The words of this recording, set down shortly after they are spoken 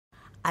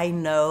I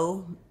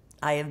know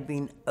I have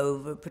been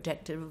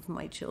overprotective of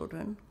my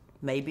children,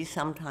 maybe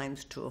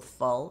sometimes to a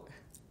fault.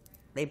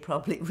 They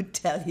probably would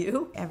tell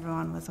you.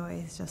 Everyone was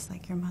always just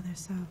like, your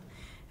mother's so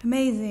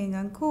amazing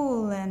and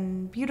cool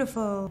and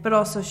beautiful. But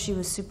also she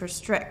was super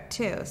strict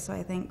too, so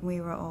I think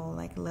we were all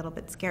like a little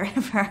bit scared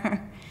of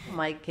her.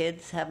 My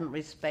kids haven't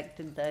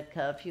respected their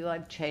curfew.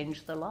 I've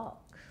changed the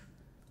locks.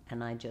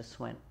 And I just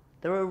went,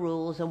 there are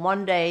rules, and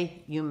one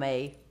day you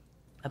may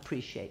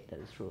appreciate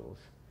those rules.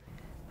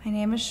 My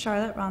name is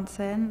Charlotte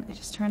Ronson. I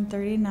just turned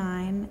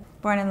 39.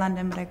 Born in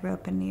London, but I grew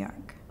up in New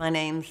York. My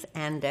name's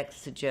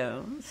Ann-Dexter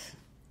Jones,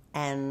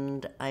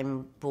 and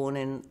I'm born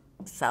in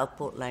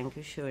Southport,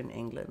 Lancashire in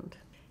England.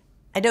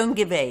 I don't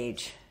give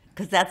age,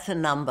 because that's a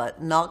number,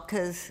 not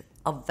because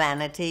of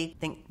vanity.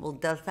 Think, well,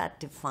 does that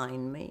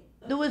define me?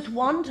 There was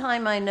one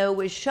time I know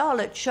with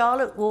Charlotte.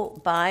 Charlotte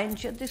walked by and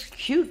she had this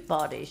cute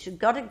body. She'd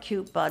got a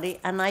cute body,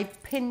 and I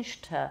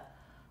pinched her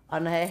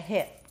on her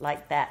hip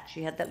like that.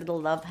 She had that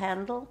little love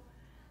handle.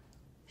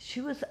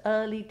 She was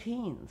early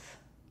teens.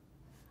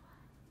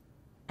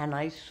 And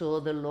I saw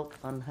the look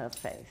on her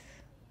face.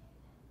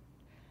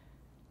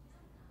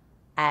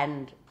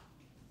 And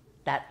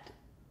that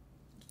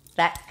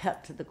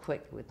cut to the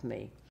quick with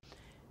me,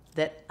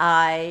 that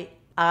I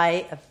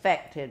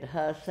affected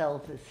her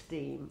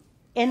self-esteem.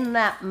 In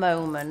that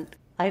moment,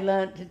 I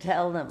learned to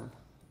tell them.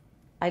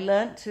 I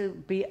learned to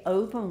be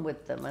open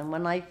with them, and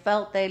when I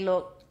felt they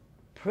looked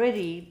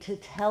pretty, to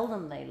tell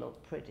them they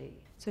looked pretty.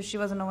 So she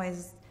wasn't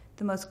always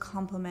the most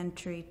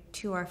complimentary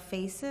to our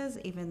faces,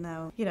 even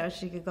though, you know,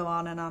 she could go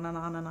on and on and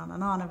on and on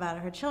and on about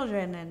her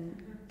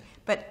children.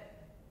 But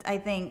I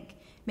think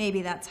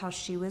maybe that's how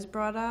she was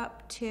brought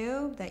up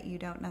too, that you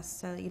don't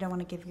want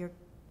to give your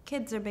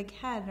kids a big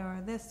head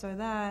or this or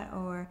that,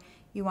 or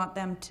you want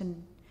them to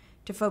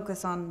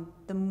focus on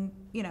the,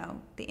 you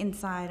know, the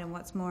inside and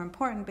what's more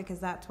important, because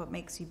that's what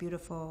makes you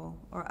beautiful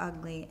or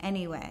ugly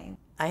anyway.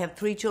 I have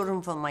 3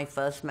 children from my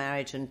first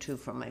marriage and 2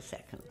 from my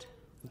second,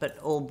 but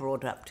all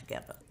brought up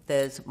together.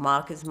 There's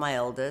Mark is my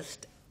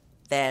eldest.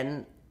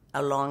 Then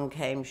along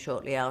came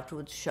shortly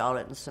afterwards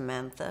Charlotte and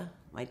Samantha,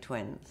 my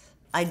twins.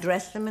 I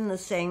dressed them in the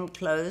same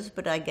clothes,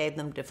 but I gave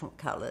them different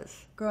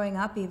colors. Growing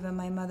up even,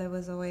 my mother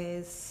was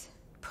always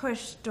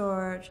pushed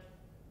or,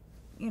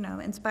 you know,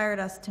 inspired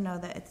us to know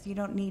that you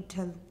don't need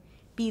to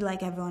be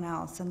like everyone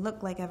else and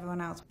look like everyone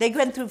else. They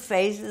went through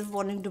phases of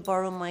wanting to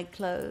borrow my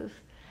clothes.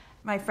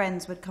 My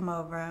friends would come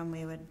over and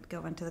we would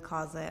go into the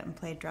closet and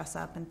play dress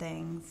up and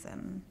things.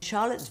 And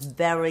Charlotte's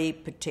very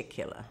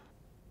particular.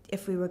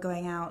 If we were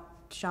going out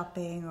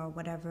shopping or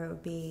whatever it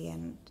would be,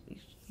 and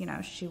you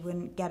know, she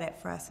wouldn't get it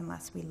for us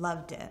unless we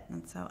loved it.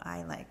 And so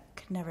I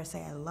could never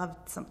say I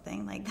loved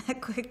something like that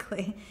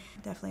quickly.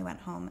 Definitely went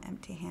home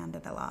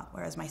empty-handed a lot,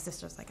 whereas my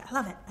sister's like, I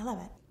love it, I love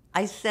it.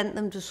 I sent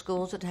them to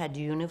schools that had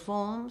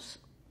uniforms,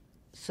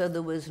 so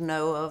there was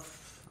no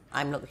of,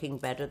 I'm looking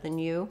better than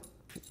you.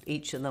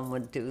 Each of them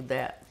would do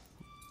their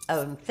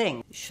own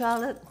thing.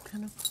 Charlotte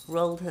kind of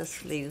rolled her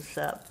sleeves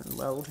up and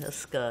rolled her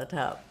skirt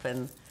up,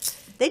 and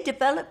they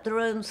developed their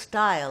own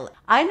style.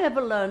 I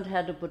never learned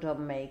how to put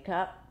on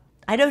makeup.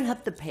 I don't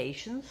have the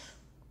patience,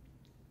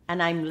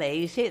 and I'm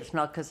lazy. It's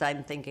not because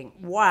I'm thinking,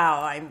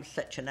 wow, I'm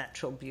such a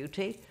natural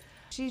beauty.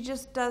 She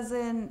just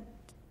doesn't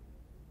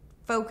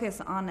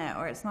focus on it,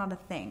 or it's not a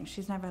thing.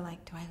 She's never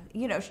like, do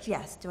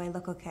I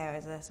look okay, or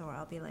is this? Or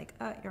I'll be like,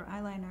 your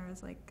eyeliner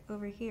is like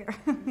over here.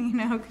 You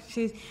know,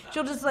 she'll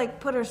just like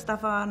put her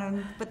stuff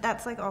on, but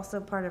that's like also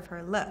part of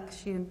her look.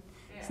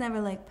 It's never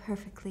like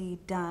perfectly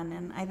done,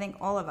 and I think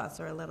all of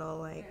us are a little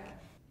like.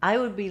 I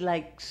would be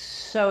like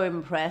so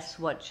impressed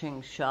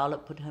watching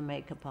Charlotte put her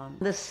makeup on.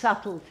 The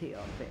subtlety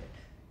of it.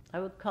 I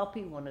would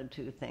copy 1 or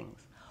 2 things.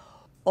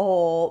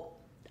 Or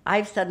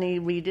I've suddenly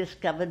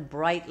rediscovered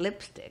bright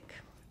lipstick.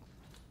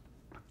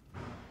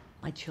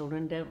 My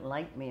children don't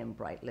like me in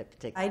bright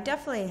lipstick. I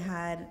definitely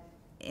had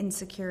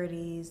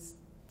insecurities,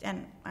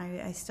 and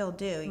I still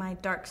do. My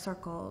dark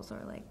circles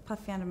or like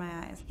puffy under my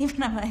eyes.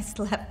 Even if I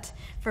slept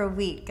for a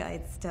week,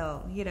 I'd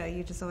still, you know,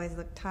 you just always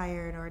look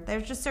tired, or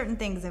there's just certain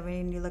things that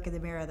when you look in the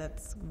mirror,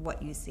 that's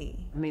what you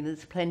see. I mean,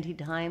 there's plenty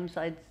times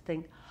I'd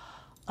think,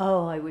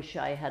 oh, I wish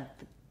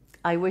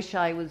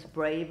I was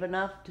brave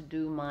enough to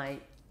do my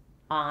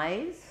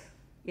eyes,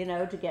 you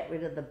know, to get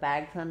rid of the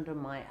bags under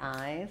my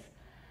eyes.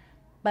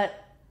 But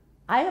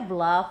I have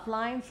laugh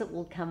lines that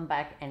will come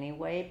back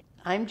anyway.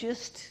 I'm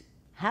just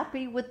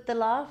happy with the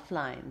laugh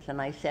lines.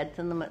 And I said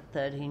to them at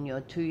 13,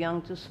 you're too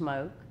young to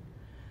smoke,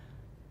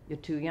 you're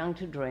too young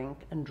to drink,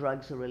 and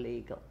drugs are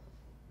illegal.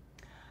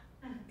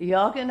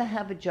 You're going to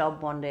have a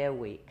job 1 day a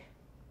week.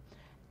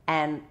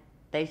 And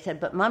they said,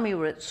 but Mummy,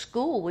 we're at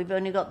school, we've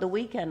only got the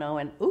weekend. I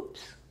went,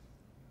 oops.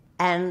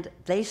 And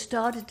they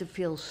started to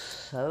feel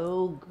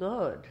so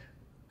good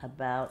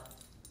about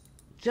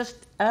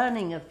just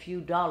earning a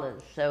few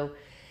dollars. So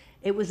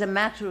it was a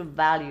matter of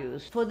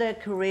values. For their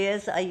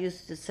careers, I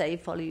used to say,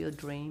 follow your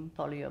dream,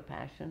 follow your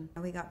passion.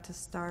 We got to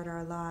start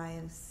our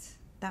lives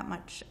that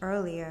much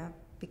earlier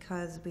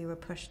because we were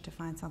pushed to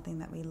find something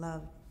that we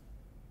loved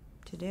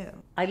to do.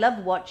 I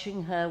love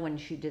watching her when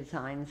she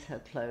designs her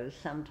clothes.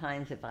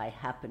 Sometimes if I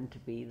happen to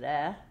be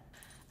there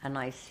and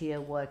I see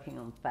her working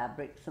on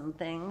fabrics and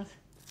things.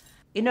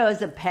 You know,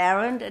 as a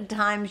parent, at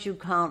times you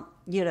can't,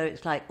 you know,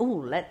 it's like, oh,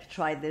 let's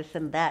try this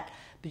and that.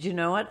 But you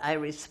know what? I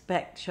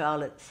respect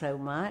Charlotte so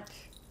much.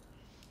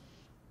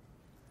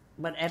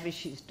 Whatever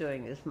she's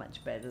doing is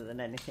much better than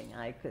anything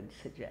I could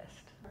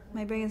suggest.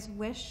 My biggest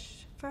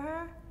wish for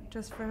her,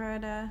 just for her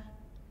to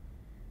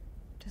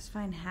just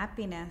find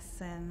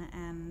happiness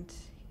and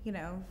you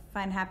know,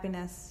 find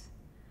happiness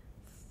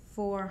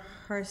for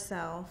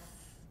herself,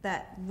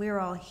 that we're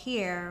all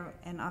here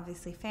and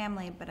obviously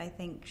family, but I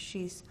think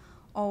she's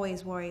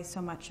always worries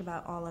so much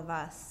about all of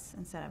us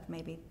instead of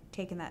maybe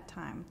taking that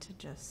time to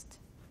just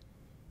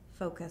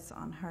focus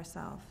on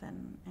herself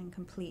and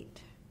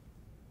complete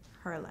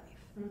her life.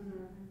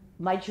 Mm-hmm.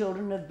 My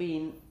children have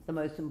been the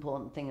most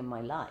important thing in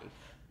my life.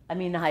 I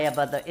mean, I have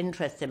other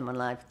interests in my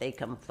life, they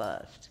come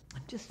first.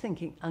 I'm just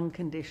thinking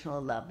unconditional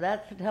love.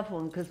 That's a tough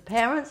one, because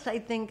parents, I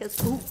think,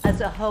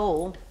 as a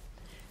whole,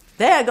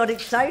 there, I got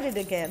excited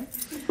again.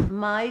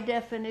 My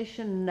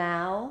definition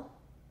now,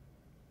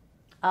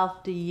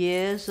 after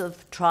years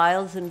of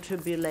trials and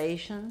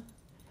tribulation,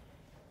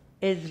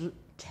 is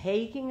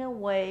taking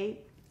away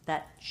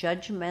that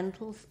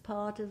judgmental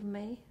part of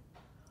me,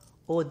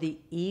 or the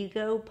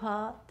ego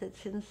part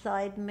that's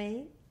inside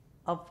me,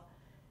 of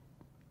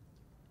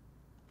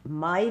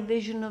my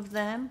vision of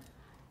them,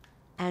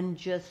 and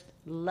just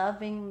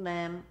loving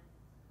them,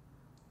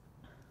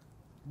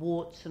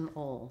 warts and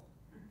all.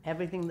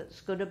 Everything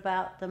that's good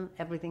about them,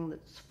 everything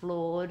that's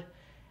flawed,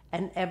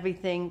 and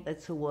everything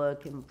that's a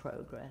work in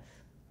progress.